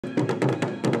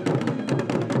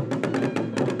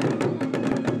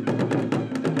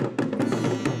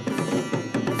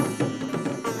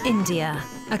India,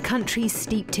 a country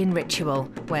steeped in ritual,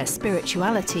 where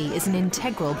spirituality is an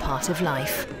integral part of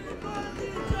life.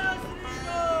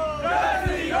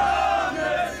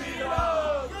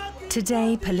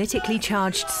 Today, politically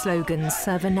charged slogans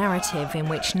serve a narrative in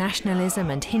which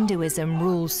nationalism and Hinduism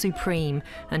rule supreme,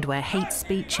 and where hate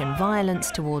speech and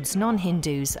violence towards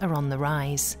non-Hindus are on the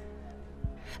rise.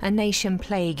 A nation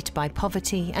plagued by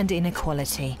poverty and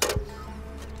inequality,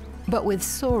 but with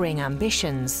soaring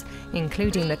ambitions,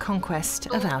 including the conquest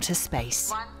of outer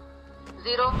space. 1,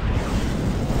 0.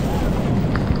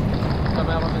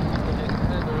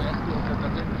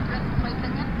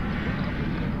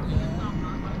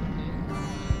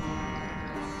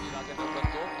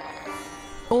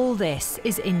 All this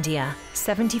is India,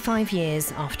 75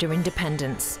 years after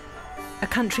independence. A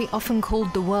country often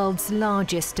called the world's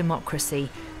largest democracy,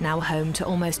 now home to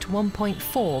almost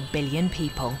 1.4 billion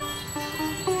people.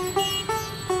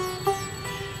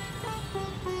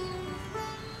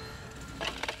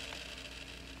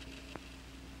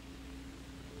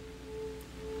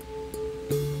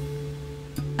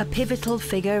 A pivotal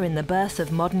figure in the birth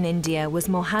of modern India was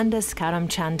Mohandas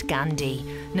Karamchand Gandhi,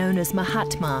 known as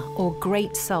Mahatma or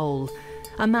Great Soul,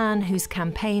 a man whose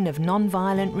campaign of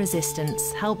non-violent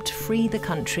resistance helped free the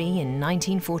country in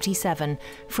 1947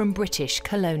 from British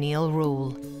colonial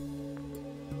rule.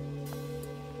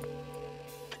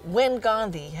 When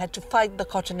Gandhi had to fight the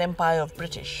Cotton Empire of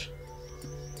British,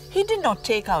 he did not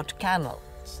take out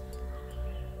cannons.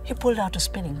 He pulled out a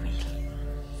spinning wheel.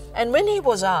 And when he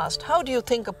was asked, how do you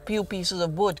think a few pieces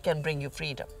of wood can bring you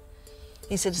freedom?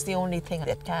 He said, it's the only thing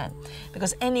that can,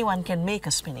 because anyone can make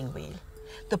a spinning wheel.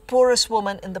 The poorest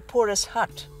woman in the poorest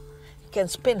hut can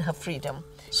spin her freedom.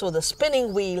 So the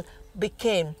spinning wheel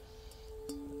became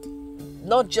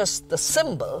not just the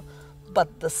symbol,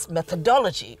 but the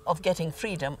methodology of getting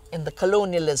freedom in the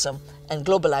colonialism and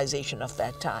globalization of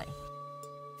that time.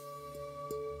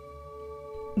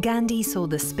 Gandhi saw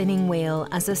the spinning wheel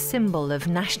as a symbol of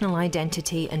national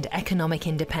identity and economic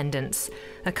independence,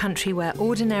 a country where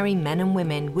ordinary men and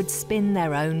women would spin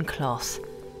their own cloth.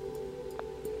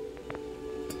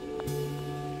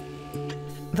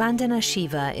 Vandana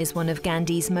Shiva is one of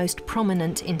Gandhi's most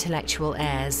prominent intellectual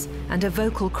heirs and a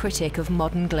vocal critic of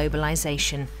modern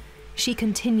globalization. She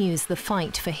continues the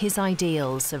fight for his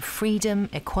ideals of freedom,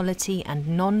 equality, and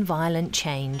non-violent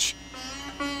change.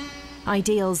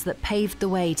 Ideals that paved the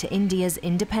way to India's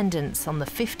independence on the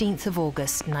 15th of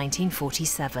August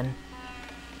 1947.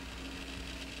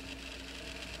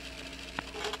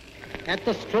 At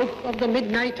the stroke of the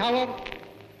midnight hour,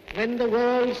 when the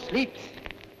world sleeps,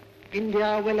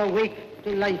 India will awake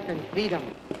to life and freedom.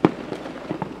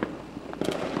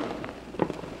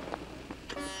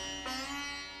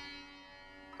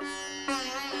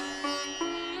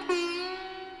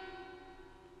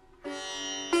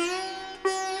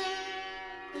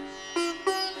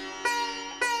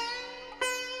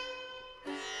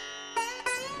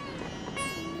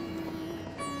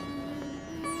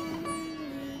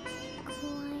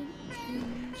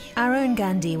 Our own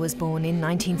Gandhi was born in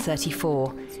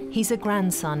 1934. He's a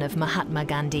grandson of Mahatma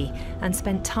Gandhi and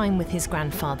spent time with his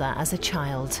grandfather as a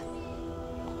child.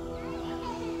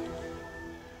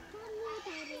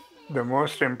 The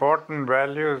most important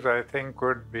values, I think,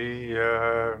 would be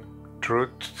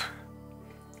truth.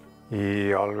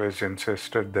 He always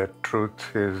insisted that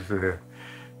truth is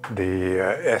the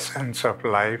essence of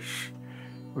life.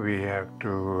 We have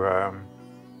to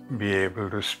be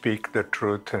able to speak the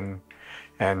truth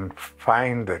and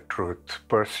find the truth,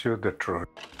 pursue the truth.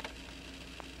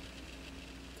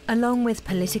 Along with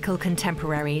political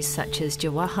contemporaries such as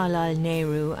Jawaharlal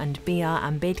Nehru and B.R.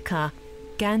 Ambedkar,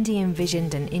 Gandhi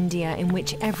envisioned an India in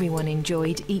which everyone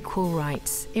enjoyed equal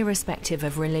rights, irrespective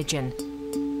of religion.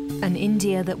 An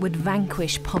India that would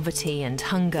vanquish poverty and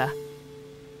hunger.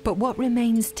 But what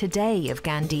remains today of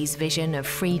Gandhi's vision of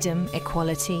freedom,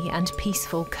 equality, and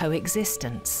peaceful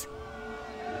coexistence?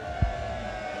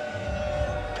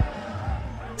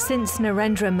 Since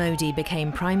Narendra Modi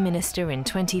became Prime Minister in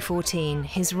 2014,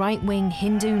 his right-wing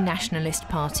Hindu nationalist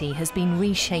party has been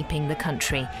reshaping the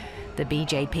country. The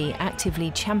BJP actively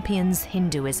champions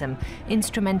Hinduism,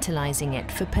 instrumentalizing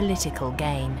it for political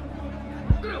gain.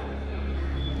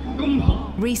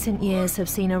 Recent years have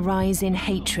seen a rise in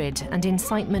hatred and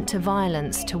incitement to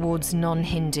violence towards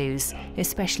non-Hindus,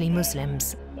 especially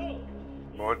Muslims.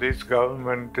 Modi's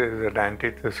government is an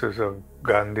antithesis of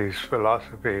Gandhi's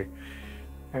philosophy.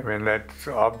 I mean, that's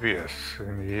obvious.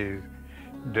 He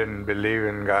didn't believe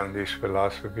in Gandhi's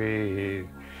philosophy. He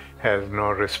has no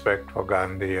respect for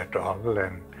Gandhi at all.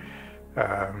 And,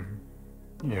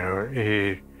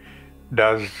 he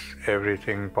does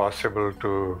everything possible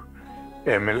to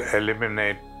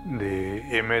eliminate the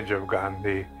image of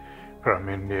Gandhi from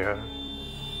India.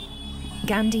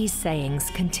 Gandhi's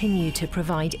sayings continue to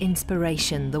provide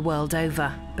inspiration the world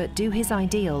over, but do his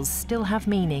ideals still have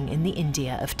meaning in the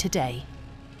India of today?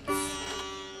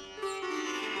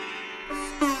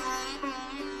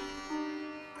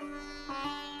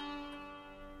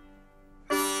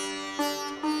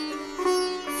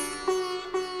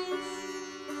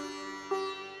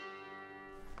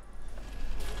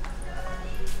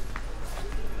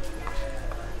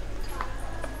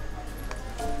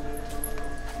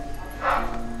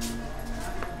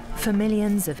 For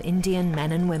millions of Indian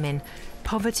men and women,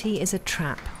 poverty is a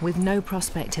trap with no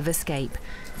prospect of escape,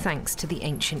 thanks to the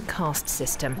ancient caste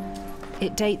system.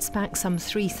 It dates back some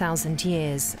 3,000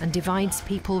 years and divides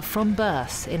people from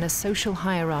birth in a social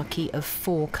hierarchy of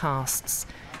 4 castes: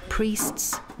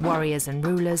 priests, warriors and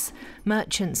rulers,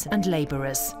 merchants and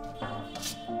labourers.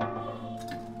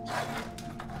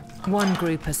 One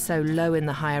group are so low in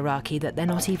the hierarchy that they're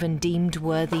not even deemed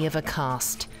worthy of a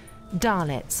caste.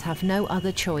 Dalits have no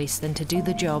other choice than to do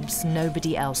the jobs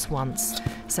nobody else wants,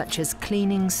 such as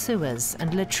cleaning sewers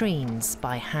and latrines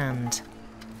by hand.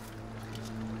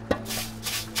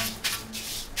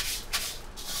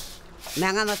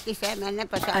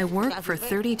 I work for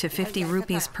 30 to 50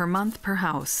 rupees per month per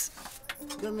house.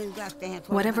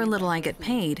 Whatever little I get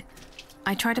paid,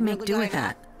 I try to make do with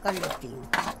that.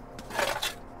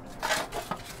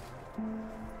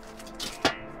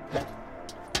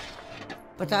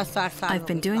 I've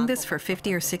been doing this for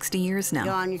 50 or 60 years now.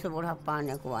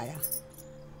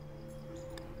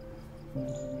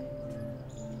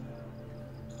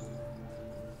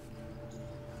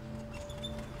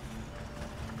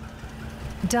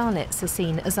 Dalits are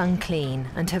seen as unclean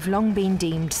and have long been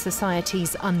deemed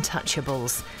society's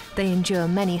untouchables. They endure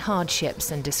many hardships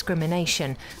and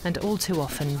discrimination, and all too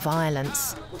often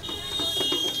violence.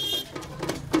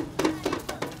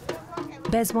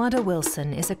 Beswada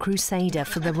Wilson is a crusader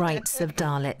for the rights of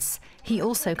Dalits. He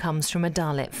also comes from a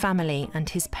Dalit family, and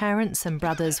his parents and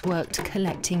brothers worked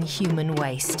collecting human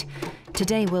waste.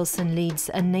 Today, Wilson leads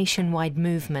a nationwide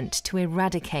movement to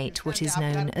eradicate what is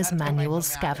known as manual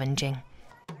scavenging.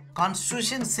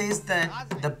 Constitution says that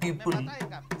the people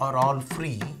are all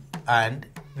free and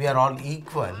we are all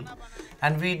equal,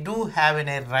 and we do have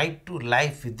a right to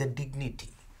life with the dignity.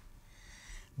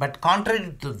 But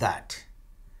contrary to that,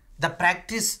 the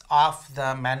practice of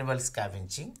the manual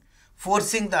scavenging,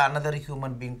 forcing the another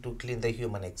human being to clean the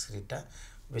human excreta,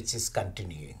 which is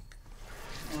continuing.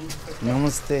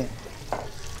 Namaste.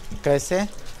 Kaise?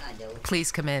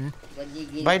 Please come in.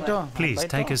 Please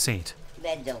take a seat.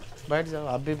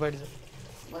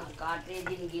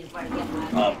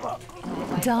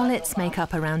 Dalits make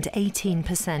up around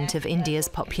 18% of India's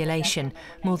population,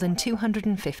 more than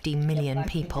 250 million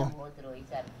people.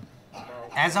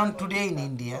 As on today in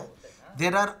India,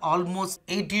 there are almost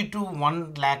 80 to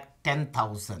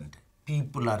 110,000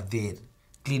 people are there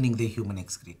cleaning the human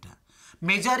excreta.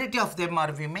 Majority of them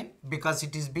are women because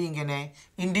it is being in a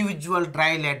individual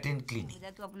dry latrine cleaning.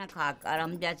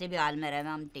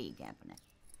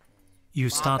 You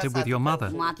started with your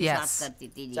mother? Yes.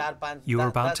 You were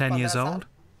about 10 years old?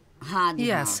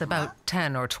 Yes, about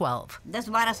 10 or 12.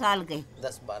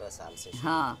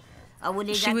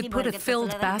 She would put a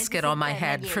filled basket on my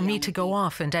head for me to go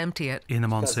off and empty it. In the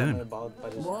monsoon?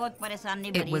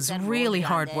 It was really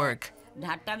hard work.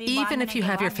 Even if you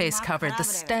have your face covered, the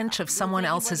stench of someone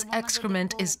else's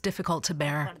excrement is difficult to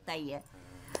bear.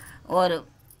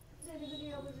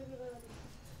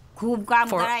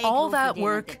 For all that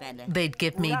work, they'd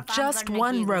give me just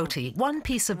one roti, one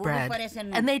piece of bread,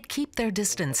 and they'd keep their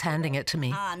distance handing it to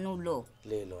me.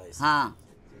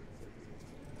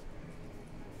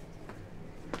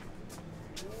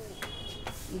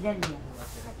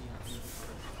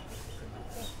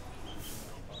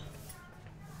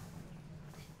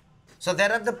 So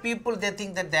there are the people, they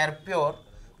think that they are pure.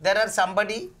 There are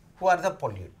somebody who are the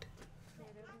pollute.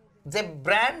 They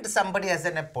brand somebody as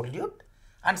a pollute,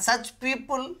 and such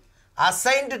people are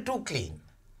assigned to clean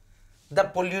the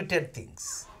polluted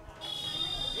things.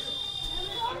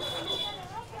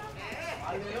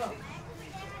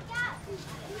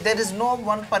 There is no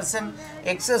one person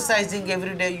exercising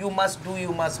every day, you must do,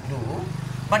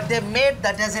 but they made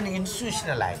that as an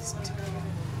institutionalized.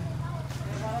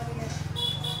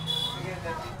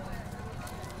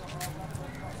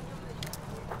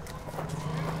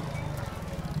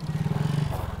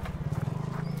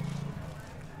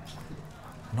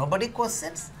 Nobody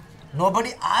questions,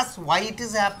 nobody asks why it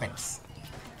is happens.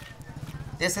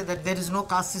 They say that there is no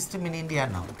caste system in India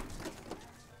now.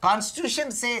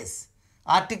 Constitution says,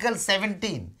 Article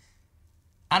 17,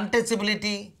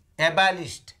 Untouchability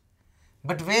abolished.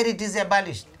 But where it is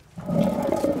abolished?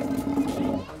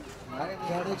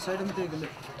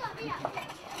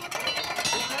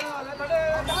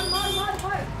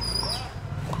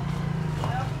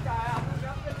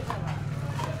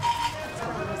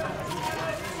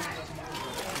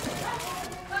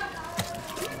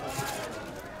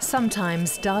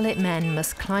 Sometimes Dalit men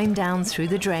must climb down through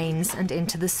the drains and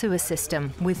into the sewer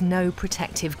system with no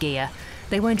protective gear.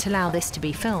 They won't allow this to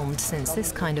be filmed since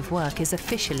this kind of work is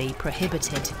officially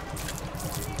prohibited.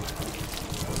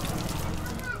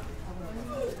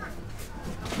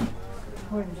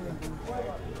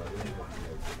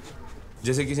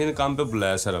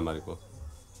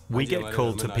 We get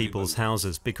called to people's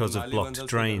houses because of blocked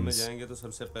drains.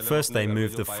 First they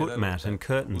move the foot mat and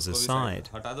curtains aside.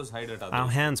 Our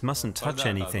hands mustn't touch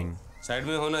anything.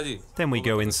 Then we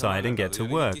go inside and get to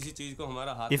work.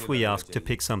 If we ask to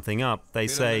pick something up, they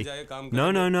say,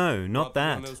 "No, no, no, not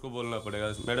that."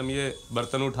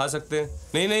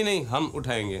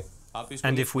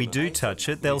 And if we do touch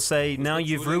it, they'll say, "Now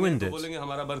you've ruined it."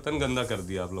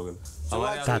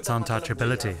 That's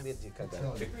untouchability.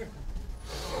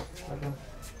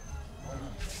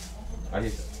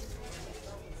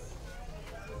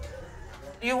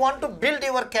 You want to build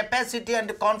your capacity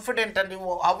and confidence and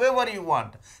however you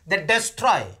want. They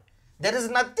destroy. There is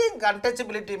nothing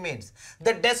untouchability means.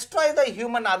 They destroy the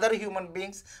other human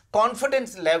beings'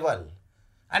 confidence level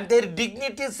and their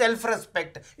dignity,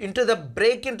 self-respect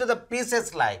break into the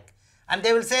pieces like. And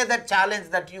they will say that challenge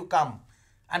that you come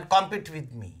and compete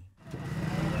with me.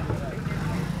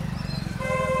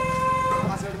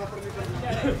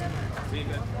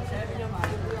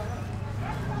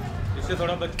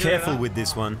 Careful with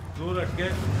this one.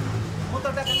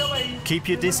 Keep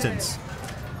your distance.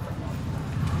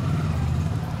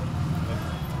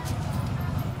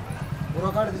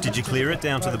 Did you clear it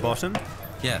down to the bottom?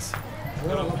 Yes.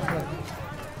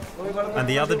 And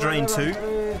the other drain too?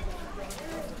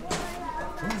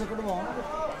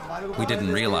 We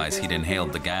didn't realize he'd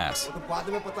inhaled the gas.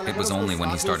 It was only when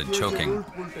he started choking.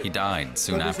 He died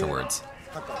soon afterwards.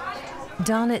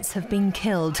 Dalits have been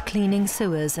killed cleaning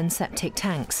sewers and septic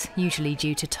tanks, usually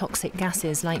due to toxic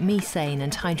gases like methane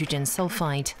and hydrogen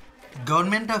sulfide.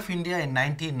 Government of India in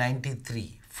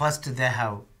 1993, first they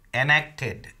have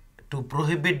enacted to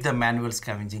prohibit the manual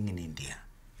scavenging in India.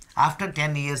 After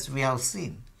 10 years we have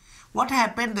seen. What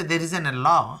happened? There is a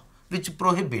law which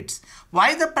prohibits.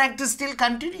 Why the practice still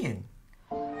continuing?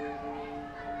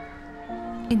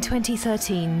 In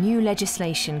 2013, new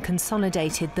legislation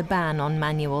consolidated the ban on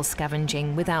manual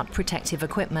scavenging without protective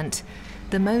equipment.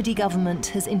 The Modi government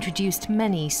has introduced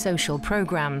many social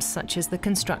programs, such as the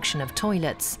construction of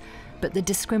toilets, but the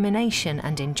discrimination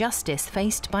and injustice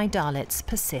faced by Dalits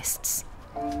persists.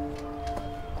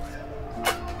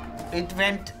 It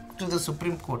went to the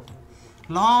Supreme Court.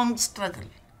 Long struggle,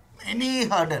 many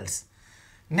hurdles.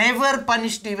 Never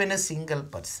punished even a single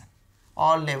person,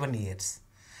 all 11 years.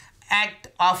 Act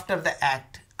after the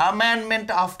act, amendment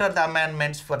after the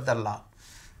amendments for the law,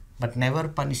 but never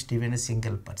punished even a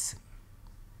single person.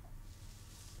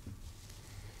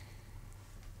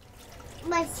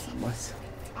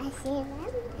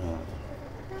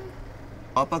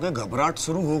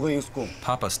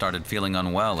 Papa started feeling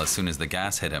unwell as soon as the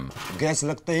gas hit him.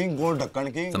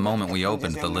 The moment we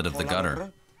opened the lid of the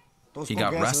gutter, he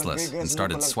got restless and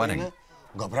started sweating.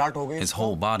 His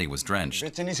whole body was drenched. He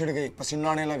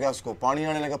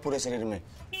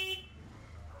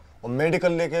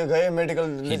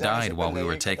died while we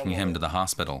were taking him to the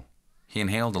hospital. He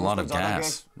inhaled a lot of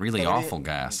gas, really awful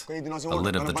gas. The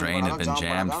lid of the drain had been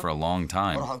jammed for a long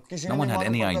time. No one had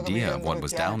any idea of what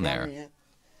was down there.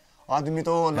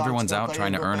 Everyone's out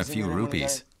trying to earn a few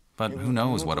rupees, but who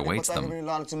knows what awaits them.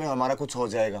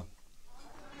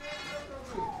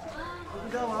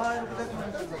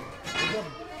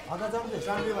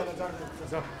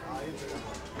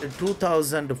 In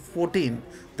 2014,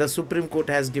 the Supreme Court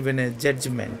has given a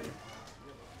judgment.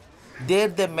 There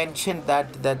they mentioned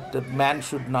that the man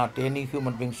should not, any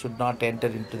human being should not enter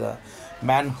into the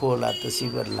manhole or the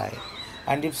sewer line.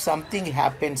 And if something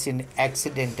happens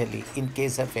accidentally, in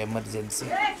case of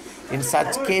emergency, in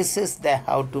such cases they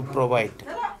have to provide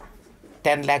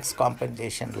 10 lakhs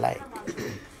compensation like.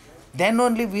 Then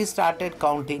only we started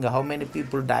counting how many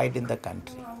people died in the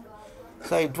country.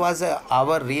 So it was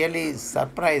our really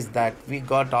surprise that we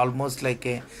got almost like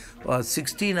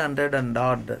 1,600 and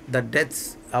odd the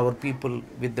deaths, our people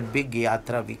with the big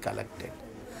yatra we collected.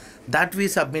 That we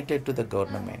submitted to the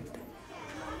government.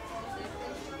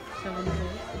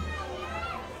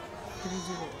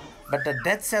 But the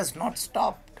deaths has not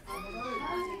stopped.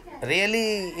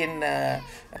 Really, in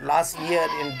last year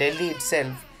in Delhi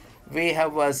itself, we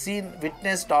have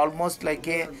witnessed almost like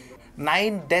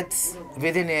 9 deaths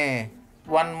within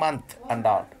 1 month and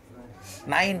all.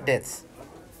 9 deaths.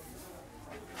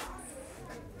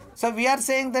 So we are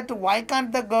saying that why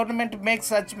can't the government make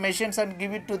such machines and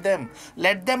give it to them?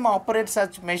 Let them operate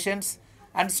such machines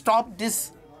and stop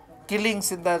these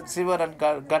killings in the sewer and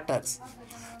gutters.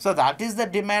 So that is the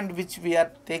demand which we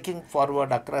are taking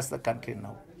forward across the country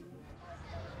now.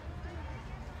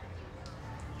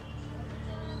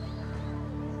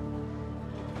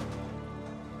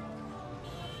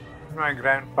 My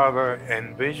grandfather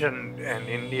envisioned an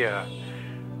India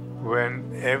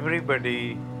when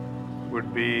everybody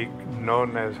would be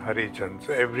known as Harijans.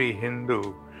 Every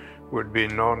Hindu would be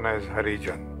known as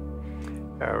Harijan,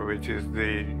 which is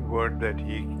the word that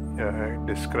he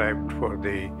described for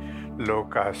the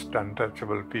low-caste,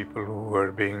 untouchable people who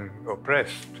were being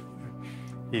oppressed.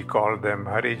 He called them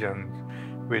Harijans,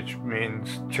 which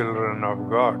means children of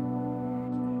God.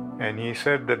 And he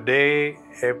said the day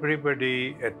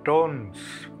everybody atones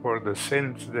for the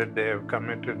sins that they have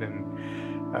committed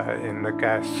in the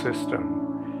caste system,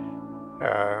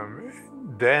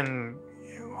 then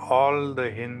all the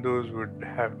Hindus would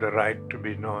have the right to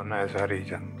be known as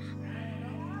Harijans.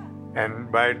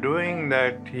 And by doing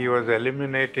that, he was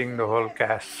eliminating the whole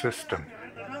caste system.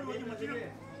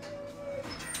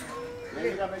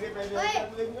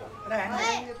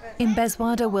 In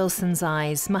Beswada Wilson's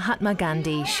eyes, Mahatma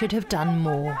Gandhi should have done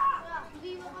more.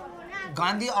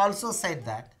 Gandhi also said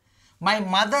that my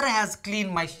mother has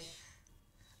cleaned my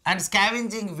and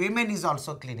scavenging women is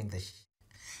also cleaning the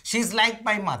She is like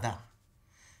my mother.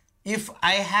 If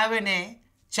I have a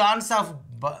chance of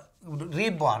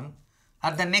reborn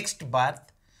at the next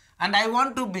birth, and I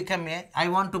want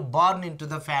to born into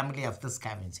the family of the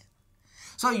scavenger.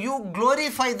 So you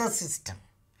glorify the system.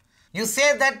 You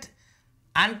say that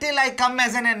until I come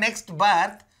as a next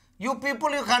birth, you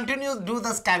continue to do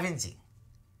the scavenging.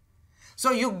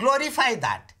 So you glorify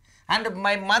that. And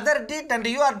my mother did and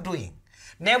you are doing.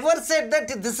 Never said that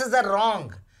this is a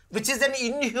wrong, which is an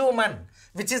inhuman,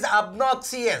 which is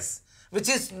obnoxious, which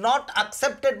is not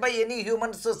accepted by any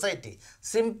human society.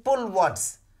 Simple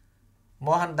words.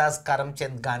 Mohandas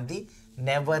Karamchand Gandhi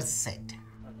never said.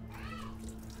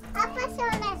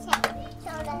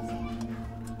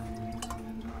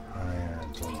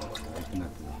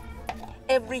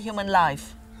 Every human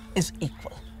life is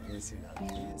equal.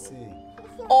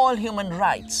 All human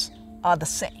rights are the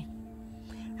same.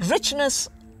 Richness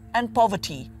and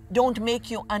poverty don't make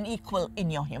you unequal in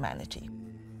your humanity.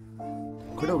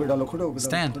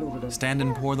 Stand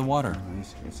and pour the water.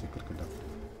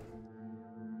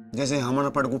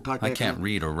 I can't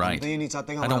read or write.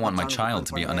 I don't want my child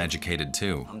to be uneducated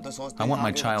too. I want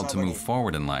my child to move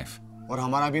forward in life. I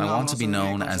want to be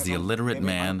known as the illiterate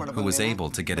man who was able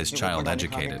to get his child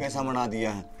educated.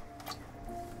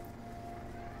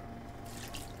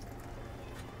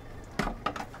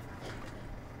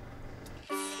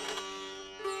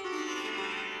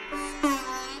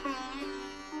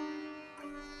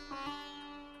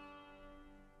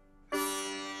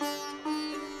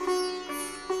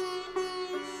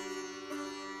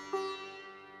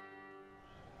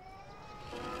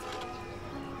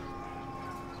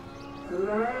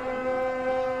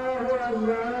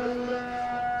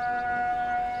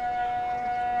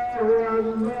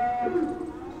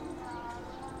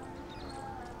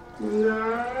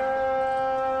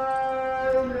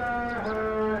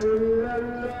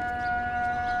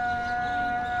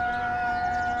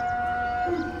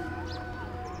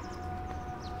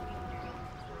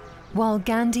 While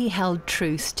Gandhi held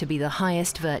truth to be the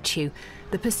highest virtue,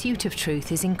 the pursuit of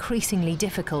truth is increasingly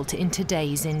difficult in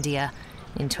today's India.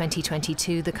 In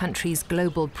 2022, the country's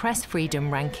global press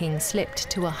freedom ranking slipped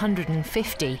to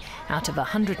 150 out of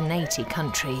 180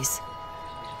 countries.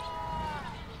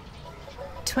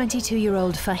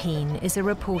 22-year-old Faheen is a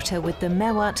reporter with the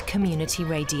Mewat Community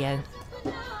Radio.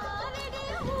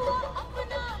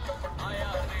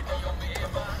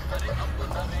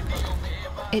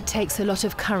 It takes a lot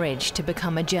of courage to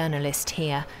become a journalist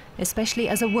here, especially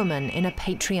as a woman in a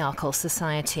patriarchal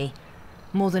society.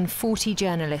 More than 40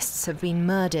 journalists have been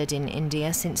murdered in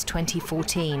India since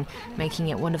 2014, making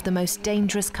it one of the most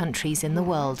dangerous countries in the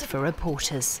world for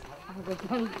reporters.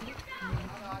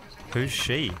 Who's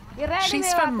she?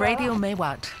 She's from Radio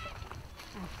Mewat.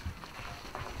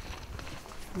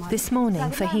 This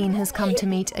morning, Faheen has come to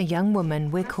meet a young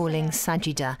woman we're calling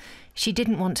Sajida. She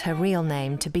didn't want her real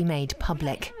name to be made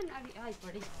public.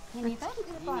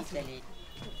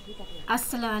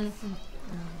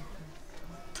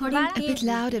 A bit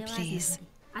louder, please.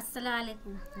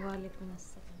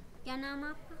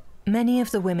 Many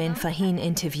of the women Faheen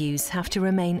interviews have to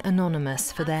remain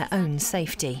anonymous for their own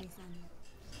safety.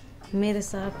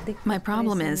 My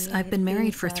problem is, I've been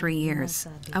married for 3 years.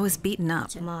 I was beaten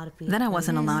up. Then I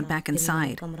wasn't allowed back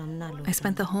inside. I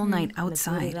spent the whole night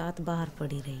outside.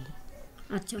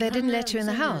 They didn't let you in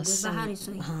the house?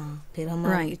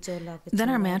 Right. Then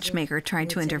our matchmaker tried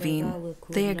to intervene.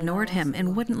 They ignored him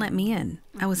and wouldn't let me in.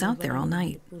 I was out there all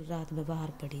night.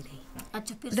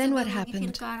 Then what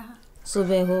happened?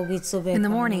 In the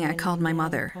morning, I called my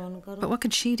mother. But what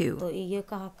could she do?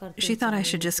 She thought I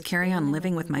should just carry on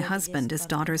living with my husband as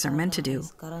daughters are meant to do.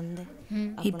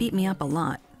 He beat me up a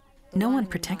lot. No one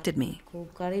protected me.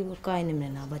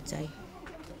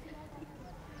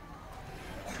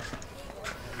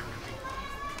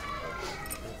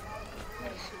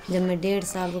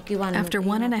 After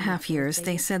 1.5 years,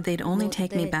 they said they'd only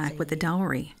take me back with the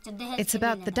dowry. It's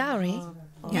about the dowry?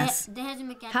 Yes.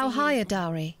 How high a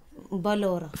dowry?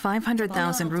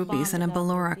 500,000 rupees and a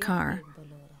Bolero car.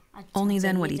 Only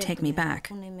then would he take me back.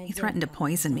 He threatened to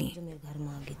poison me.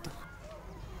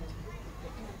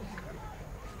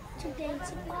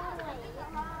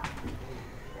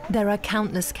 There are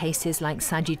countless cases like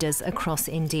Sajida's across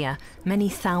India, many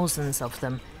thousands of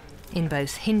them, in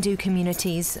both Hindu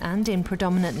communities and in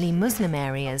predominantly Muslim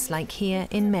areas like here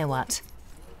in Mewat.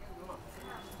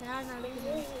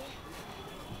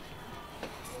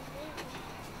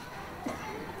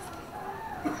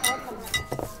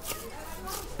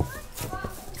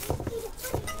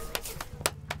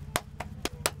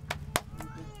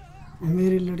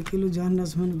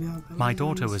 My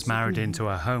daughter was married into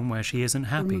a home where she isn't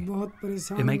happy.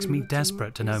 It makes me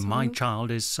desperate to know my child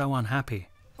is so unhappy.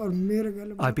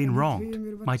 I've been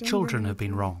wronged. My children have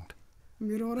been wronged.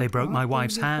 They broke my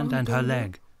wife's hand and her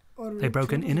leg. They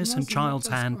broke an innocent child's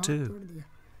hand too.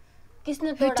 Who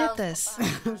did this?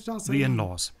 The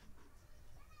in-laws.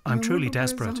 I'm truly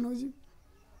desperate.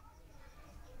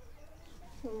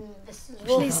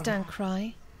 Please don't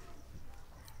cry.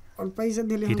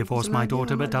 He divorced my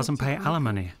daughter but doesn't pay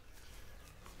alimony.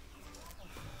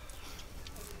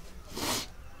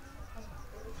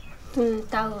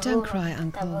 Don't cry,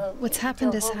 Uncle. What's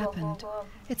happened has happened.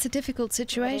 It's a difficult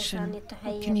situation.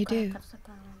 What can you do?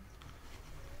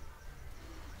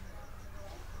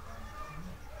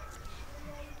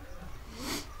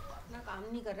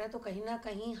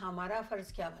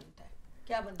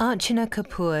 Archana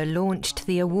Kapoor launched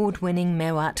the award-winning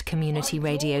Mewat community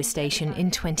radio station in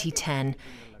 2010.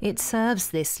 It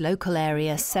serves this local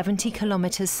area 70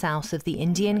 kilometers south of the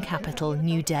Indian capital,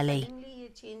 New Delhi.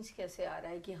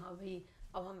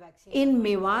 In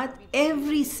Mewat,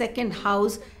 every second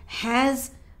house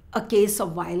has a case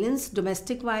of violence,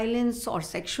 domestic violence or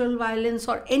sexual violence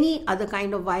or any other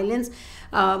kind of violence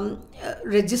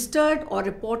registered or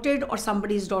reported, or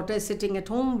somebody's daughter is sitting at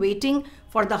home waiting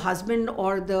for the husband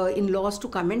or the in-laws to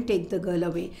come and take the girl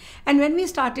away. And when we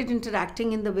started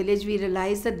interacting in the village, we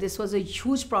realized that this was a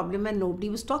huge problem and nobody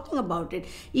was talking about it.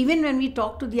 Even when we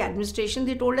talked to the administration,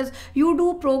 they told us, you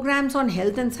do programs on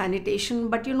health and sanitation,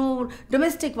 but you know,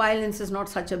 domestic violence is not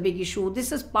such a big issue.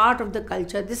 This is part of the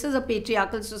culture. This is a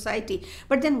patriarchal society.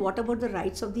 But then what about the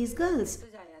rights of these girls?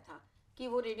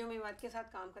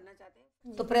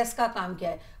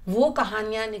 The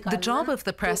job of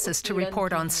the press is to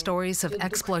report on stories of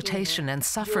exploitation and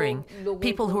suffering,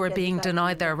 people who are being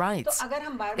denied their rights.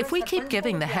 If we keep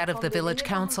giving the head of the village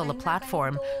council a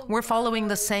platform, we're following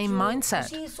the same mindset,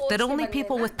 that only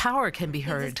people with power can be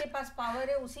heard.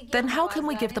 Then how can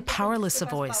we give the powerless a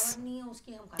voice?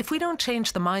 If we don't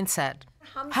change the mindset,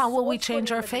 how will we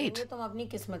change our fate?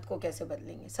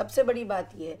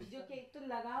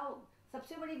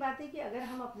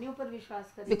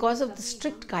 Because of the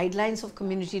strict guidelines of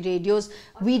community radios,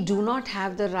 we do not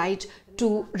have the right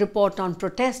to report on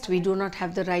protest. We do not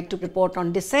have the right to report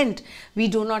on dissent. We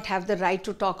do not have the right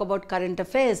to talk about current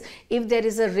affairs. If there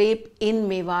is a rape in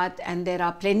Mewat, and there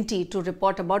are plenty to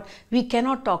report about, we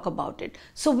cannot talk about it.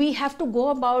 So we have to go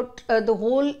about the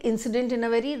whole incident in a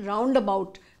very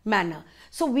roundabout manner.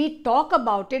 So we talk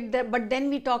about it, but then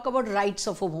we talk about rights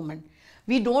of a woman.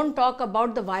 We don't talk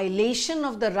about the violation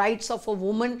of the rights of a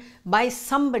woman by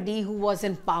somebody who was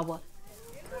in power.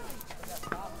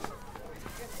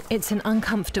 It's an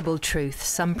uncomfortable truth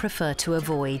some prefer to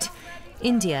avoid.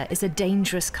 India is a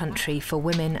dangerous country for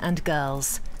women and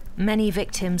girls. Many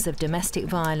victims of domestic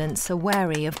violence are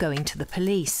wary of going to the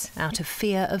police out of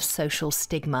fear of social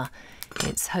stigma.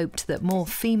 It's hoped that more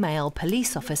female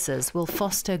police officers will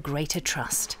foster greater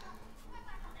trust.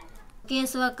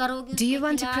 Do you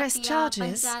want to press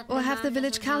charges or have the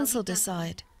village council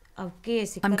decide?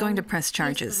 I'm going to press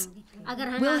charges.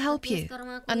 We'll help you,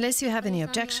 unless you have any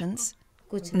objections.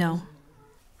 No.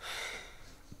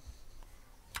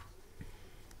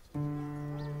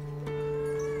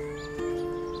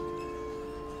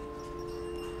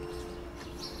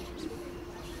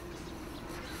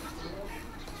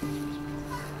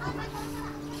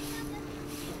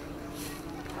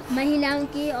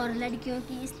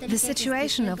 The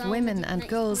situation of women and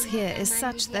girls here is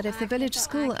such that if the village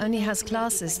school only has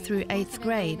classes through 8th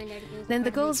grade, then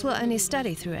the girls will only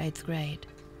study through 8th grade.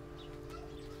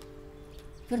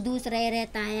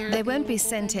 They won't be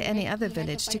sent to any other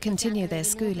village to continue their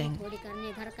schooling.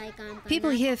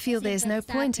 People here feel there's no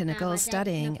point in a girl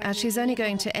studying, as she's only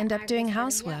going to end up doing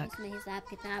housework.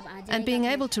 And being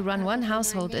able to run one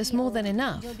household is more than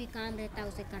enough.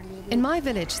 In my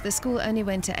village, the school only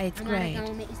went to 8th grade.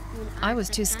 I was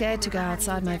too scared to go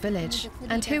outside my village,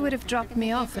 and who would have dropped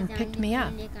me off and picked me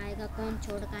up?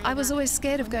 I was always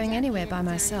scared of going anywhere by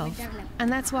myself,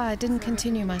 and that's why I didn't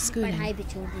continue my schooling.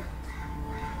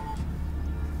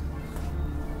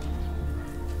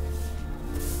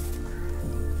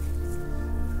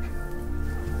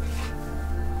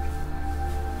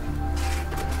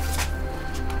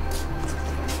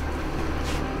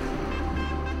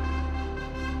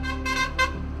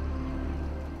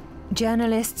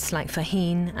 Journalists like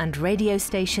Faheen and radio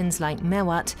stations like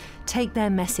Mewat take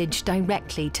their message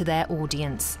directly to their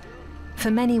audience. For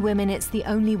many women, it's the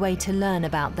only way to learn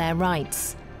about their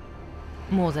rights.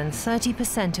 More than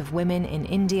 30% of women in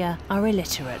India are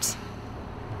illiterate.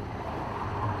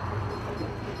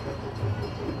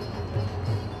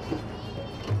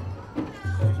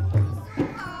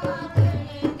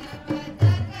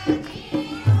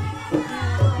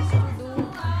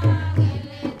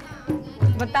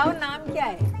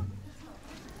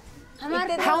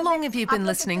 How long have you been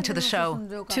listening to the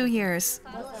show? 2 years.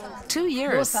 2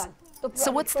 years?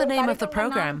 So what's the name of the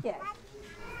program?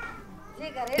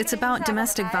 It's about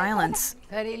domestic violence.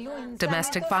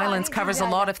 Domestic violence covers a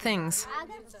lot of things.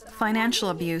 Financial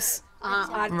abuse.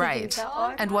 Right.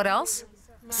 And what else?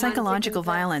 Psychological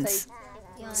violence.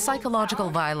 Psychological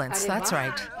violence, that's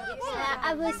right.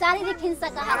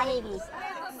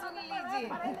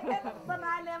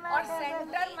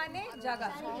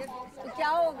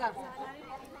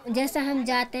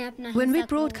 When we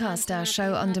broadcast our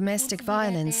show on domestic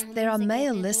violence, there are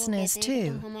male listeners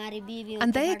too,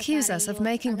 and they accuse us of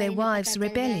making their wives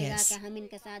rebellious.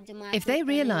 If they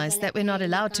realize that we're not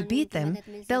allowed to beat them,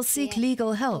 they'll seek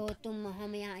legal help.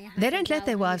 They don't let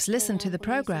their wives listen to the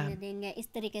program.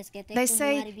 They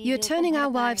say, "You're turning our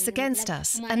wives against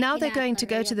us, and now they're going to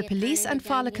go to the police and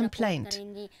file a complaint.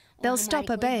 They'll stop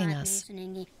obeying us."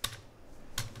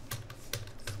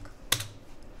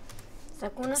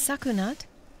 Sakunat?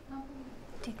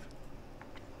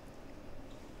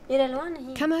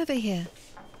 Come over here.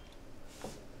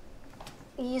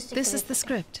 This is the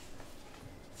script.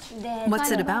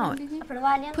 What's it about?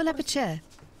 Pull up a chair.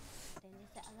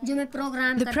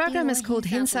 The program is called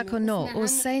Hinsa Ko No, or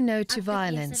Say No to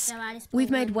Violence.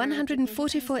 We've made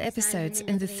 144 episodes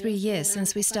in the 3 years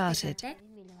since we started.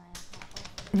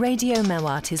 Radio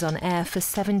Mewat is on air for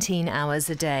 17 hours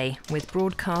a day, with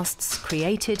broadcasts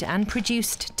created and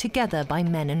produced together by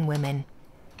men and women.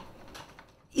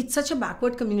 It's such a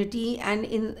backward community, and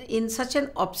in such an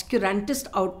obscurantist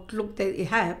outlook they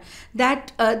have,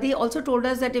 that they also told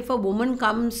us that if a woman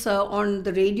comes on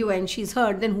the radio and she's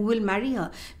heard, then who will marry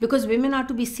her? Because women are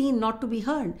to be seen, not to be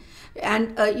heard.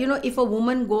 And if a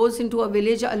woman goes into a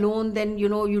village alone, then you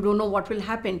don't know what will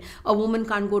happen. A woman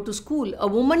can't go to school. A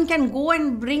woman can go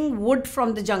and bring wood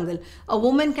from the jungle. A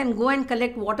woman can go and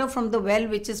collect water from the well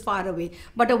which is far away.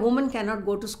 But a woman cannot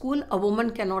go to school. A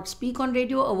woman cannot speak on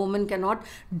radio. A woman cannot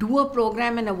do a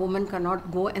program, and a woman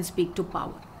cannot go and speak to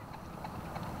power.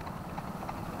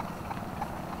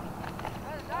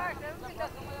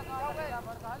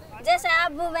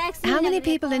 How many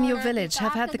people in your village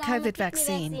have had the COVID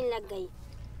vaccine?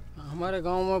 A lot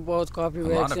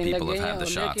of people have had the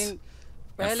shots.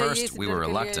 At first, we were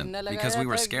reluctant because we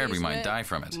were scared we might die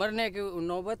from it.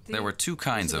 There were 2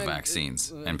 kinds of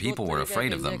vaccines, and people were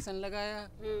afraid of them.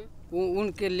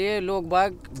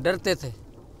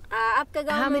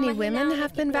 How many women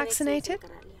have been vaccinated?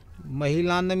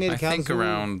 I think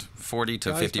around 40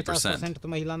 to 50%.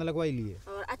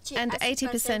 And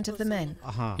 80% of the men?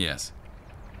 Yes.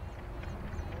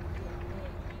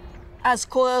 As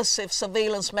coercive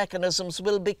surveillance mechanisms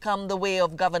will become the way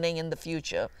of governing in the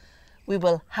future, we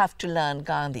will have to learn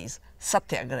Gandhi's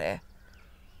satyagraha,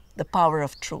 the power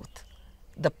of truth,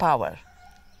 the power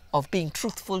of being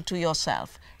truthful to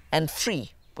yourself and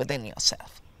free within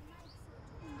yourself.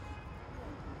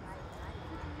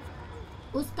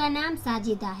 उसका नाम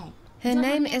साजिदा है। Her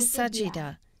name is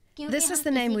Sajida. This is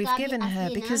the name we've given her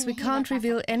because we can't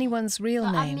reveal anyone's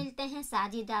real name.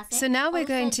 So now we're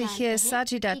going to hear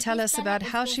Sajida tell us about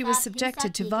how she was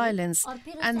subjected to violence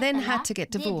and then had to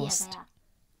get divorced.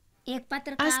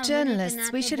 As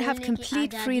journalists, we should have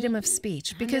complete freedom of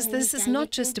speech because this is not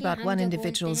just about one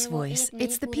individual's voice,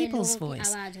 it's the people's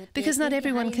voice, because not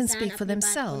everyone can speak for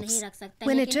themselves.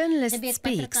 When a journalist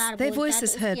speaks, their voice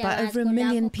is heard by over 1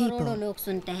 million people.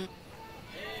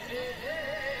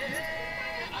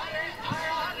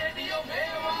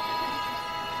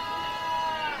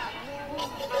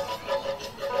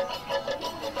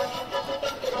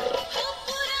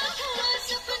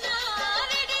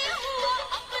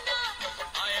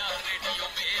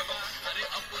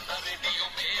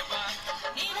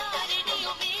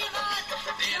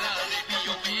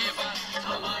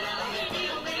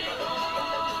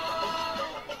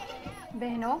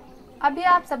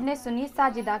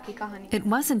 It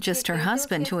wasn't just her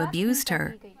husband who abused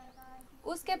her.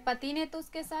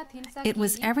 It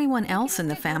was everyone else in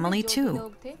the family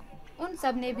too.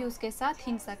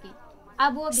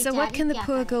 So what can the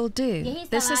poor girl do?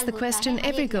 This is the question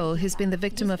every girl who's been the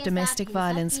victim of domestic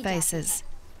violence faces.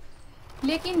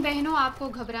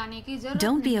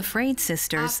 Don't be afraid,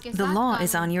 sisters. The law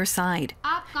is on your side.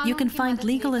 You can find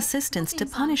legal assistance to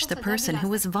punish the person who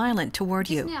was violent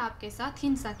toward you.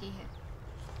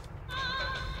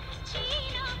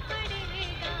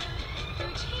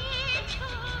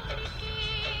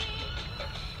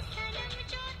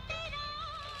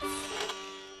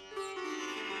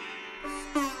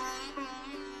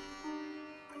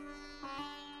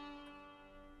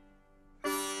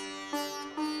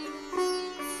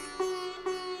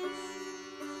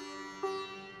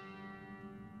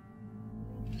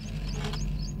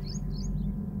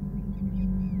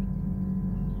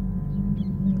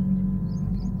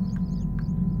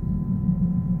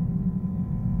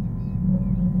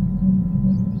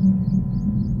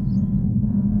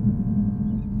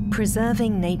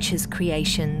 Preserving nature's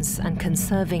creations and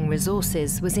conserving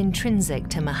resources was intrinsic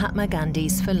to Mahatma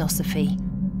Gandhi's philosophy,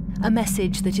 a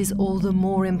message that is all the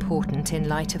more important in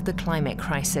light of the climate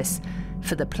crisis,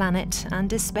 for the planet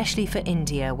and especially for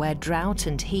India, where drought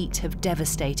and heat have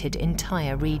devastated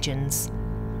entire regions.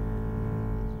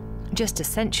 Just a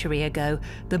century ago,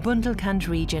 the Bundelkhand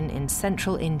region in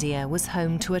central India was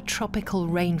home to a tropical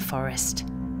rainforest.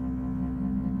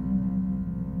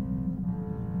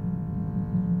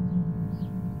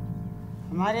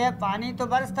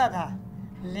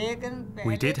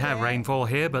 We did have rainfall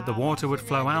here, but the water would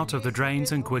flow out of the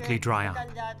drains and quickly dry up.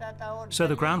 So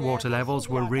the groundwater levels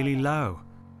were really low.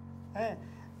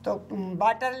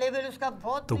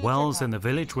 The wells in the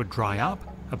village would dry up,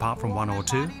 apart from 1 or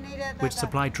 2, which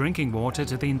supplied drinking water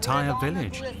to the entire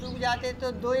village.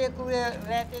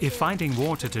 If finding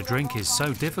water to drink is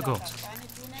so difficult,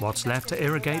 what's left to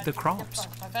irrigate the crops?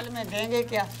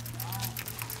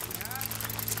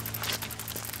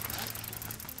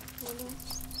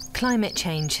 Climate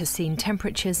change has seen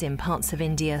temperatures in parts of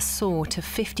India soar to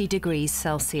 50 degrees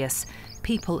Celsius.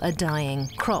 People are dying,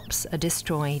 crops are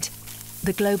destroyed.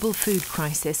 The global food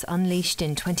crisis unleashed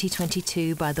in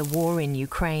 2022 by the war in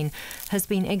Ukraine has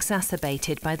been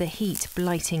exacerbated by the heat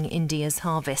blighting India's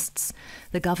harvests.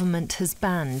 The government has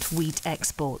banned wheat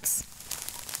exports.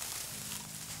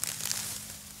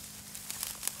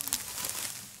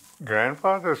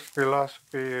 Grandfather's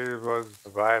philosophy was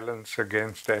violence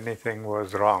against anything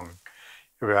was wrong.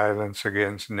 Violence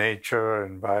against nature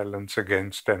and violence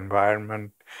against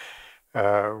environment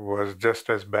was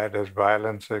just as bad as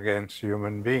violence against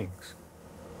human beings.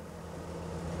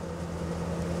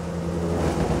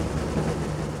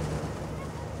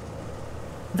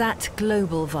 That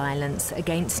global violence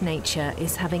against nature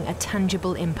is having a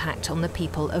tangible impact on the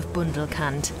people of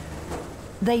Bundelkhand.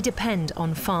 They depend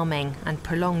on farming, and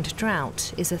prolonged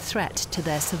drought is a threat to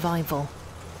their survival.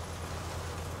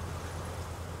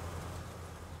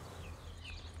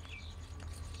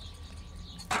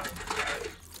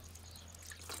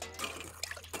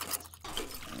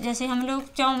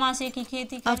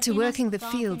 After working the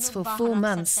fields for 4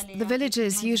 months, the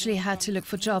villagers usually had to look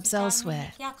for jobs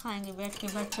elsewhere.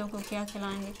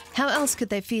 How else could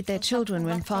they feed their children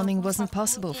when farming wasn't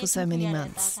possible for so many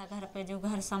months?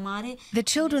 The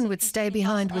children would stay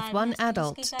behind with one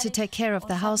adult to take care of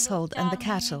the household and the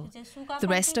cattle. The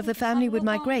rest of the family would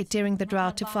migrate during the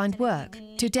drought to find work,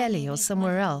 to Delhi or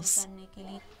somewhere else.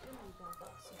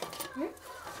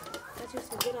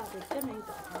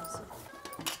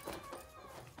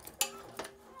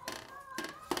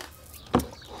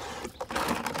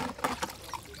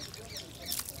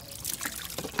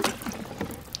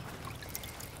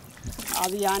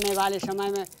 अभी आने वाले समय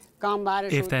में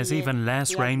If there's even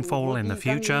less rainfall in the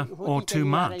future, or too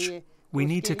much, we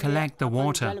need to collect the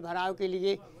water.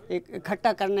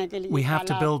 We have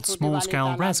to build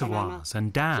small-scale reservoirs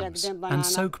and dams and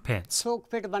soak pits.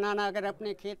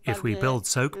 If we build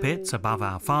soak pits above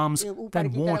our farms,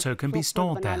 then water can be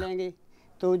stored there.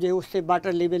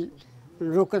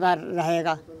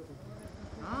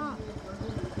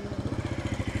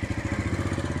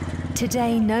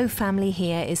 Today, no family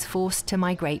here is forced to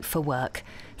migrate for work,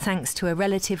 thanks to a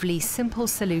relatively simple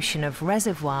solution of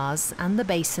reservoirs and the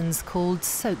basins called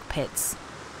soak pits.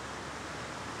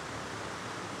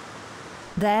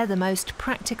 They're the most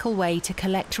practical way to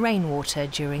collect rainwater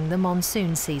during the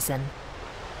monsoon season.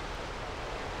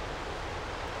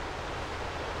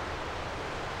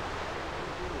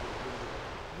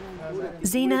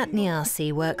 Zinat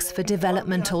Niasi works for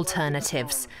Development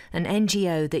Alternatives, an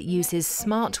NGO that uses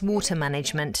smart water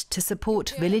management to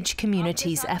support village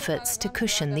communities' efforts to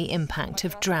cushion the impact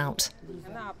of drought.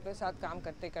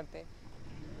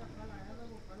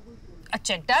 A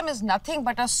check dam is nothing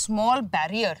but a small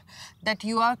barrier that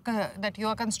you are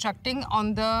constructing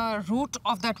on the route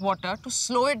of that water to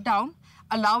slow it down,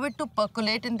 allow it to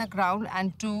percolate in the ground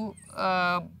and to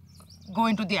go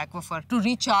into the aquifer, to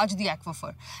recharge the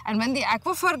aquifer. And when the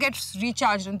aquifer gets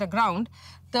recharged in the ground,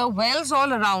 the wells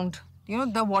all around,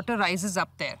 the water rises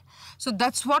up there. So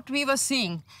that's what we were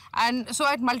seeing. And so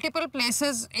at multiple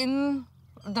places in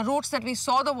the routes that we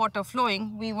saw the water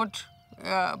flowing, we would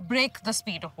break the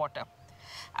speed of water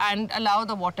and allow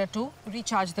the water to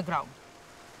recharge the ground.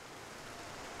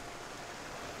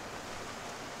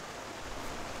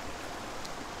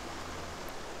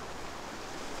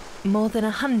 More than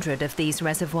 100 of these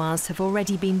reservoirs have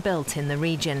already been built in the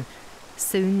region.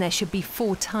 Soon there should be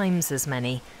 4 times as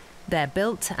many. They're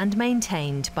built and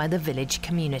maintained by the village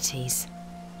communities.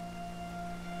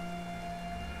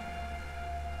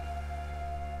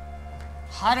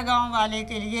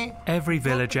 Every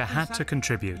villager had to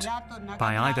contribute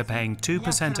by either paying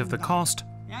 2% of the cost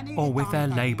or with their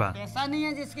labour.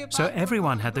 So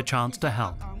everyone had the chance to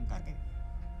help.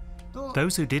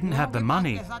 Those who didn't have the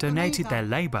money donated their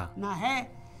labour.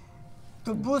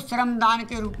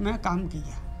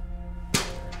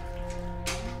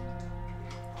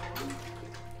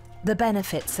 The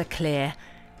benefits are clear.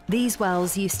 These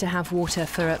wells used to have water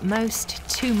for at most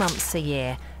 2 months a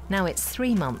year. Now it's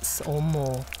 3 months or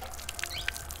more.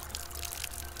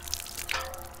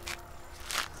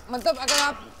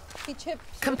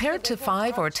 Compared to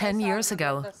 5 or 10 years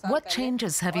ago, what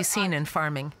changes have you seen in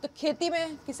farming?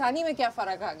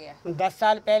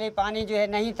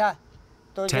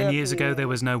 10 years ago there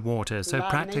was no water, so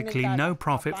practically no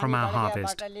profit from our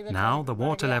harvest. Now the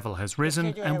water level has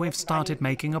risen and we've started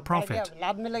making a profit.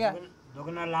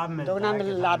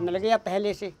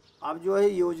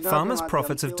 Farmers'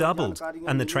 profits have doubled,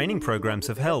 and the training programs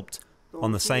have helped.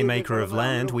 On the same acre of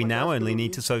land, we now only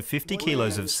need to sow 50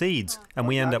 kilos of seeds, and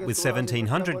we end up with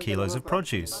 1,700 kilos of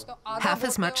produce. Half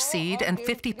as much seed and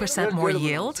 50% more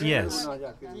yield? Yes.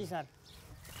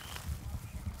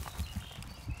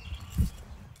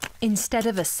 Instead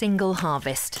of a single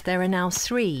harvest, there are now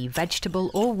 3 vegetable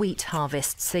or wheat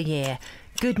harvests a year.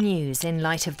 Good news in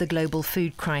light of the global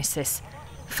food crisis.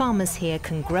 Farmers here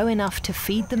can grow enough to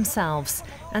feed themselves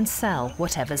and sell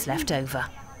whatever's left over.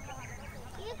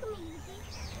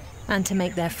 And to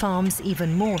make their farms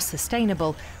even more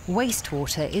sustainable,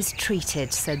 wastewater is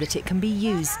treated so that it can be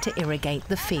used to irrigate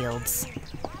the fields.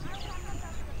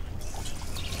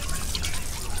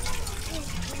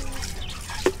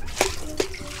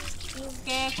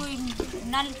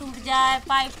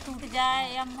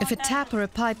 If a tap or a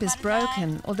pipe is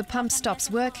broken or the pump stops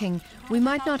working, we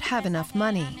might not have enough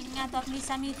money.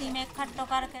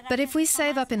 But if we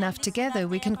save up enough together,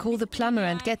 we can call the plumber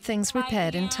and get things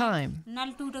repaired in time.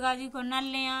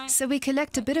 So we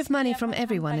collect a bit of money from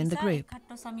everyone in the group.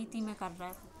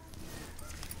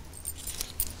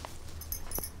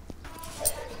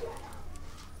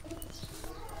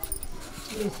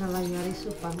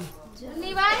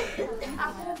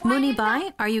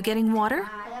 Munibai, are you getting water?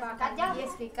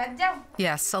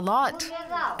 Yes, a lot.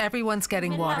 Everyone's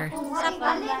getting water.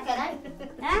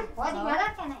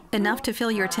 Enough to fill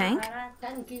your tank?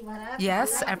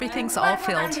 Yes, everything's all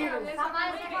filled.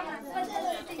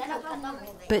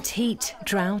 But heat,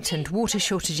 drought and water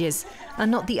shortages are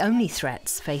not the only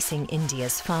threats facing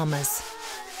India's farmers.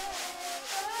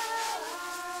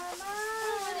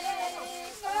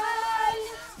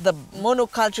 The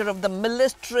monoculture of the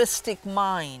militaristic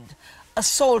mind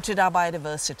assaulted our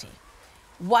biodiversity,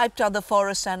 wiped out the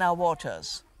forests and our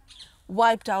waters,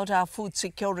 wiped out our food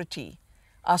security,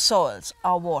 our soils,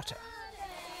 our water.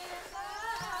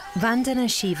 Vandana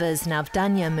Shiva's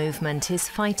Navdanya movement is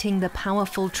fighting the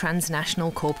powerful transnational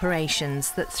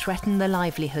corporations that threaten the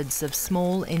livelihoods of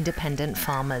small, independent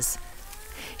farmers.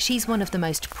 She's one of the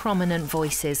most prominent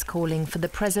voices calling for the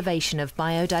preservation of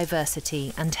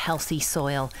biodiversity and healthy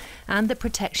soil, and the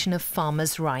protection of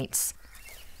farmers' rights,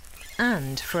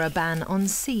 and for a ban on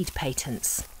seed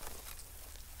patents.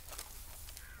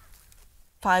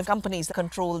 5 companies that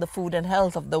control the food and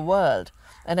health of the world,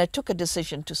 and I took a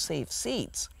decision to save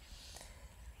seeds.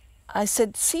 I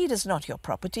said, seed is not your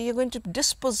property. You're going to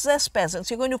dispossess peasants.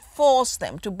 You're going to force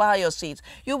them to buy your seeds.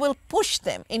 You will push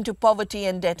them into poverty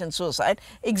and debt and suicide.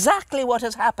 Exactly what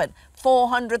has happened.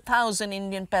 400,000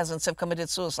 Indian peasants have committed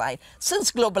suicide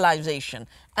since globalization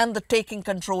and the taking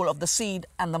control of the seed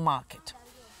and the market.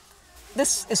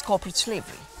 This is corporate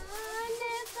slavery.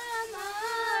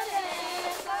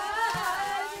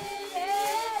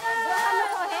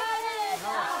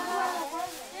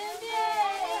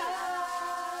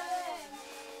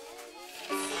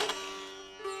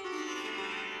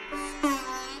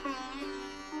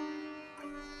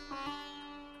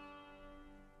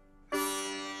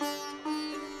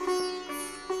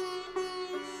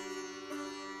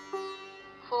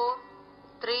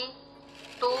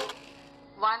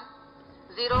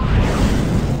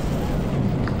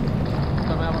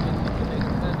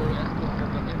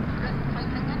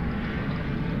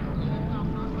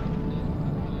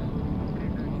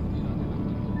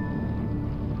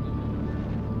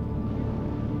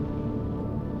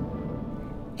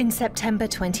 In September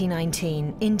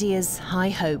 2019, India's high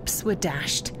hopes were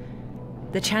dashed.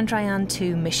 The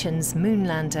Chandrayaan-2 mission's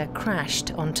moonlander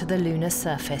crashed onto the lunar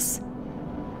surface.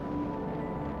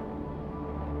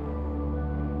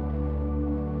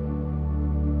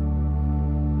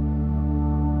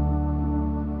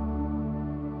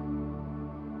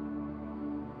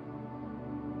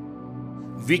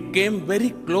 We came very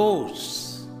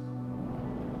close,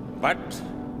 but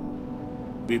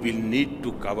we will need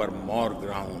to cover more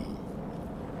ground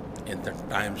in the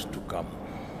times to come.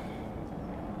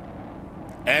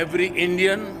 Every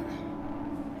Indian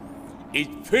is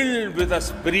filled with a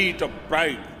spirit of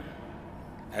pride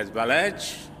as well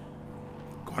as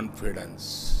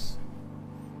confidence.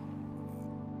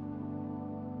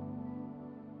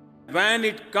 When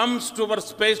it comes to our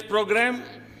space program,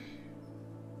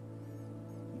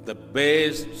 the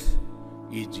best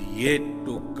is yet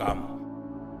to come.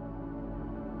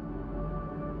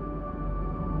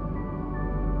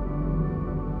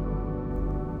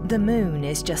 The moon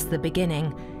is just the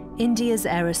beginning. India's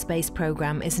aerospace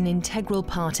program is an integral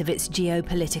part of its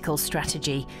geopolitical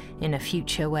strategy, in a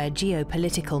future where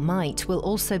geopolitical might will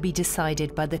also be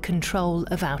decided by the control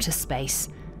of outer space.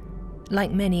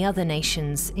 Like many other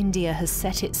nations, India has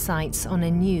set its sights on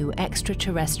a new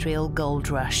extraterrestrial gold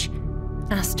rush: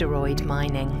 asteroid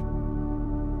mining.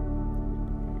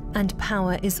 And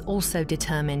power is also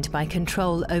determined by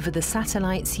control over the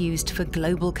satellites used for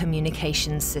global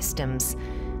communications systems.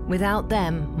 Without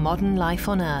them, modern life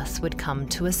on Earth would come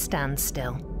to a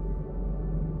standstill.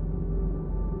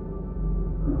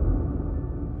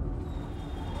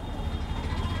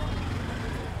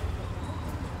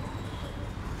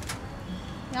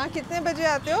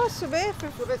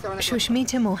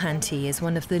 Shushmita Mohanty is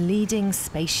one of the leading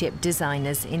spaceship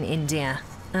designers in India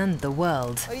and the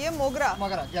world.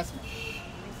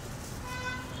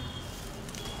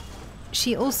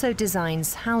 She also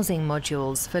designs housing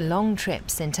modules for long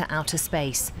trips into outer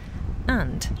space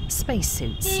and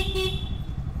spacesuits.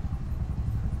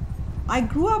 I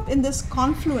grew up in this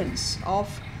confluence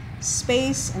of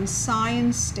space and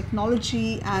science,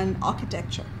 technology and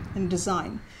architecture and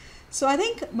design. So I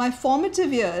think my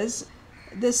formative years,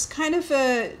 this kind of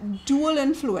a dual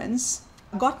influence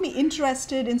got me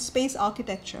interested in space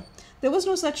architecture. There was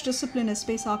no such discipline as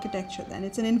space architecture then.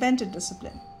 It's an invented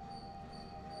discipline.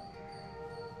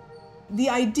 The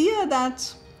idea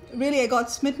that really I got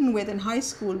smitten with in high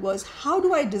school was, how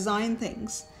do I design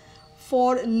things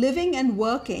for living and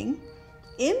working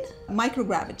in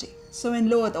microgravity, so in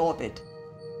low Earth orbit.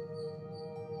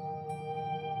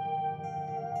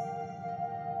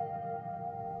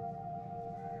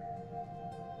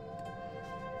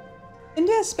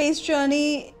 India's space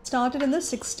journey started in the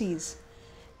 60s.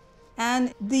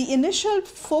 And the initial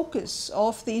focus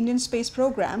of the Indian space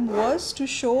program was to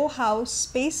show how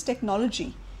space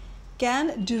technology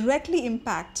can directly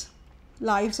impact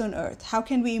lives on Earth. How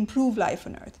can we improve life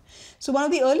on Earth? So one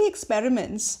of the early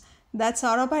experiments that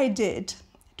Sarabhai did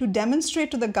to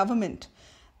demonstrate to the government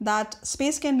that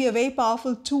space can be a very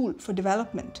powerful tool for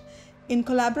development, in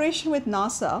collaboration with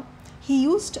NASA, he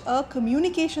used a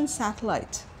communication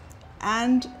satellite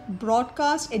and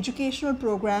broadcast educational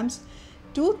programs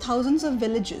to thousands of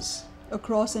villages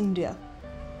across India.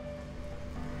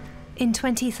 In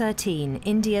 2013,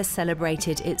 India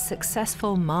celebrated its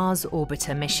successful Mars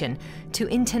orbiter mission to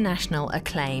international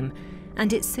acclaim,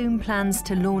 and it soon plans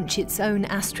to launch its own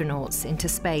astronauts into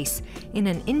space in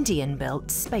an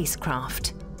Indian-built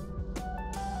spacecraft.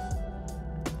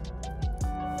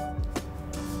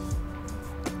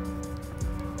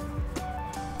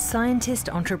 Scientist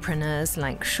entrepreneurs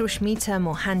like Shushmita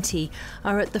Mohanty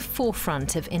are at the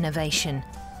forefront of innovation.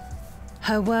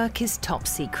 Her work is top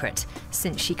secret,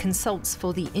 since she consults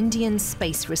for the Indian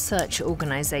Space Research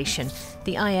Organisation,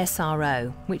 the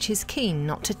ISRO, which is keen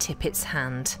not to tip its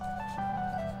hand.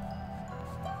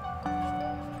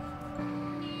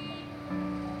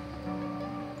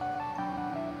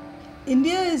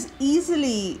 India is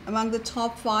easily among the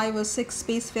top 5 or 6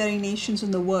 spacefaring nations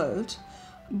in the world,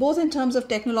 both in terms of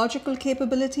technological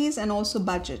capabilities and also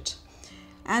budget.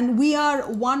 And we are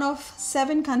one of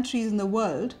 7 countries in the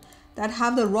world that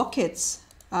have the rockets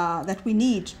that we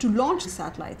need to launch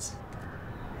satellites.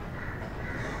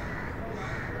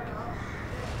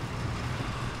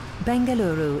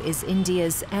 Bengaluru is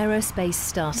India's aerospace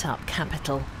startup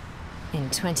capital. In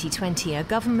 2020, a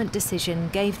government decision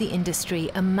gave the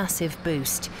industry a massive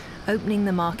boost, opening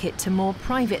the market to more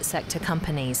private sector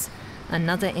companies,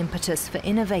 another impetus for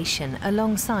innovation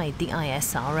alongside the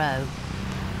ISRO.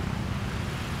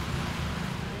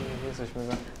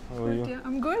 How are you?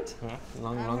 I'm good.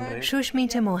 Long break.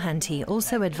 Shushmita Mohanty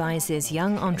also advises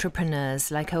young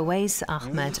entrepreneurs like Awais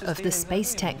Ahmed of the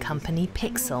space tech company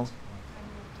Pixel.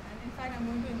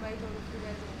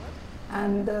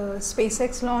 And the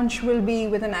SpaceX launch will be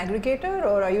with an aggregator,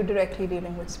 or are you directly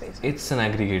dealing with SpaceX? It's an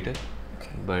aggregator,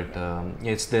 but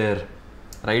it's their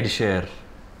ride-share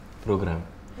program.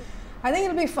 I think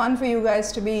it'll be fun for you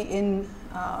guys to be in,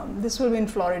 this will be in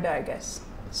Florida, I guess.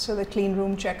 So the clean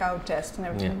room checkout test and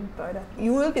everything in Florida.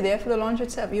 You will be there for the launch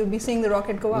itself. You'll be seeing the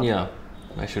rocket go up. Yeah,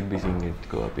 I should be seeing it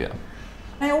go up, yeah.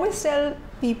 I always tell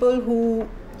people who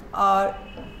are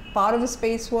part of the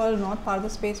space world, not part of the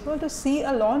space world, to see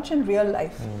a launch in real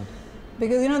life.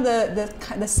 Because you know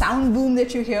the sound boom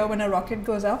that you hear when a rocket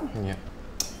goes up,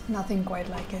 nothing quite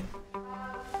like it.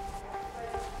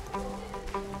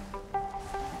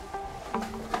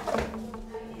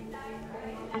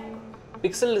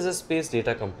 Pixel is a space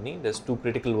data company. There's 2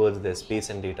 critical words there,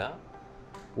 space and data.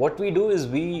 What we do is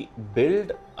we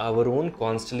build our own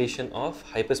constellation of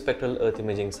hyperspectral Earth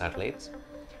imaging satellites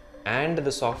and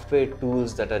the software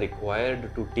tools that are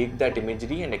required to take that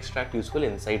imagery and extract useful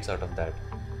insights out of that.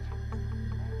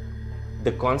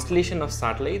 The constellation of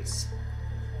satellites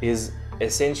is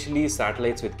essentially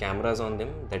satellites with cameras on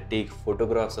them that take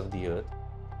photographs of the Earth.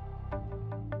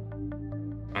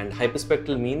 And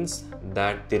hyperspectral means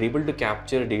that they're able to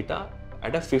capture data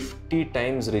at a 50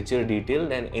 times richer detail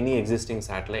than any existing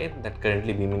satellite that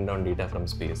currently beaming down data from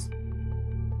space.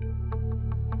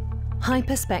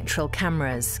 Hyperspectral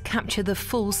cameras capture the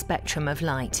full spectrum of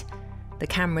light. The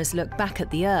cameras look back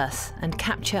at the Earth and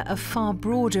capture a far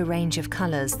broader range of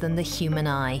colours than the human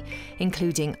eye,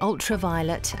 including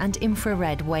ultraviolet and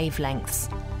infrared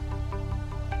wavelengths.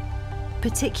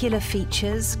 Particular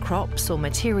features, crops or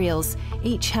materials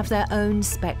each have their own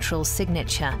spectral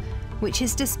signature, which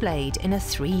is displayed in a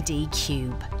 3D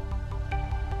cube.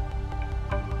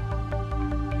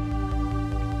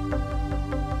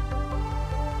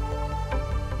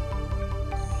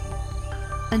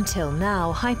 Until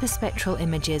now, hyperspectral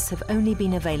images have only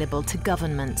been available to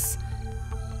governments.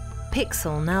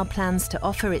 Pixel now plans to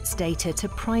offer its data to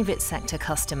private sector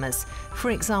customers,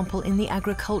 for example in the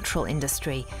agricultural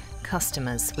industry,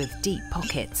 customers with deep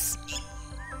pockets.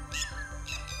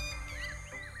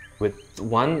 With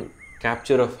one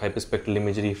capture of hyperspectral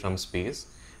imagery from space,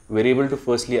 we're able to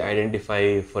firstly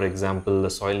identify, for example, the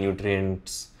soil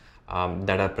nutrients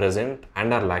that are present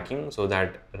and are lacking, so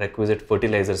that requisite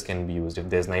fertilizers can be used. If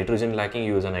there's nitrogen lacking,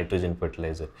 you use a nitrogen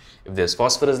fertilizer. If there's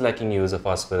phosphorus lacking, you use a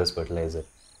phosphorus fertilizer.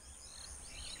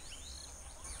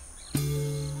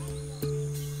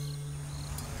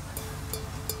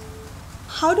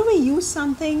 How do we use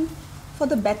something for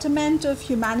the betterment of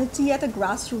humanity at a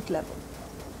grassroots level?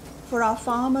 For our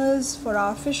farmers, for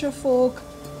our fisher folk,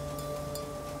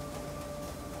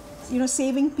 you know,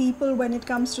 saving people when it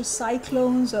comes to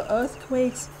cyclones or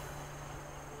earthquakes.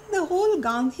 The whole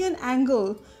Gandhian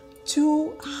angle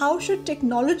to how should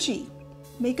technology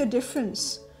make a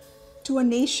difference to a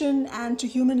nation and to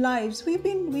human lives, we've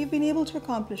been able to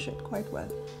accomplish it quite well.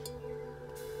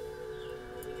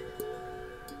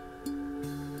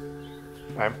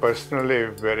 I'm personally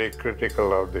very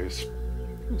critical of this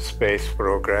space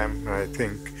program. I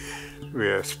think we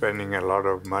are spending a lot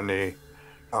of money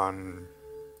on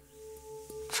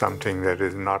something that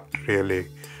is not really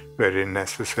very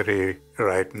necessary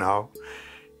right now.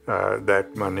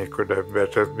 That money could have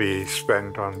better be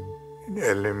spent on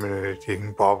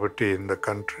eliminating poverty in the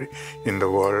country, in the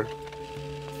world.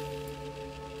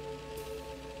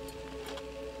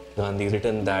 Gandhi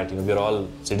written that we are all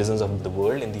citizens of the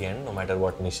world in the end, no matter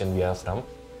what nation we are from,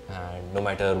 and no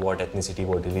matter what ethnicity,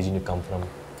 what religion you come from.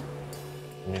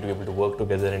 We need to be able to work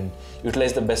together and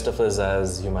utilize the best of us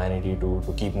as humanity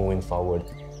to keep moving forward.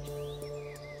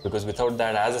 Because without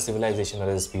that, as a civilization or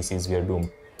as a species, we are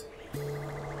doomed.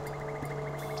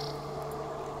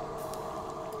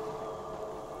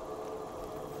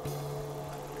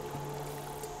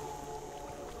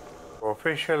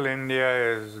 Official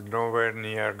India is nowhere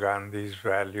near Gandhi's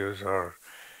values or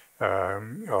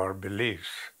beliefs.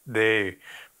 They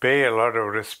pay a lot of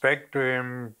respect to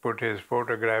him, put his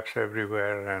photographs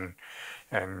everywhere,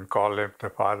 and call him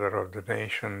the father of the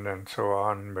nation and so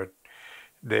on, but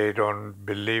they don't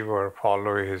believe or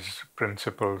follow his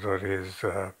principles or his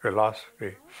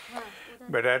philosophy.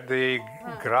 But at the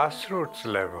grassroots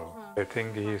level, I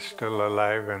think he is still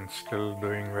alive and still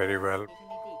doing very well.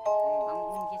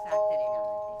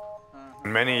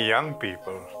 Many young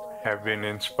people have been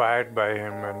inspired by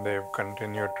him, and they've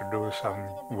continued to do some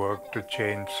work to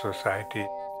change society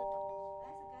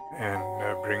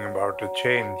and bring about a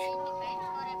change.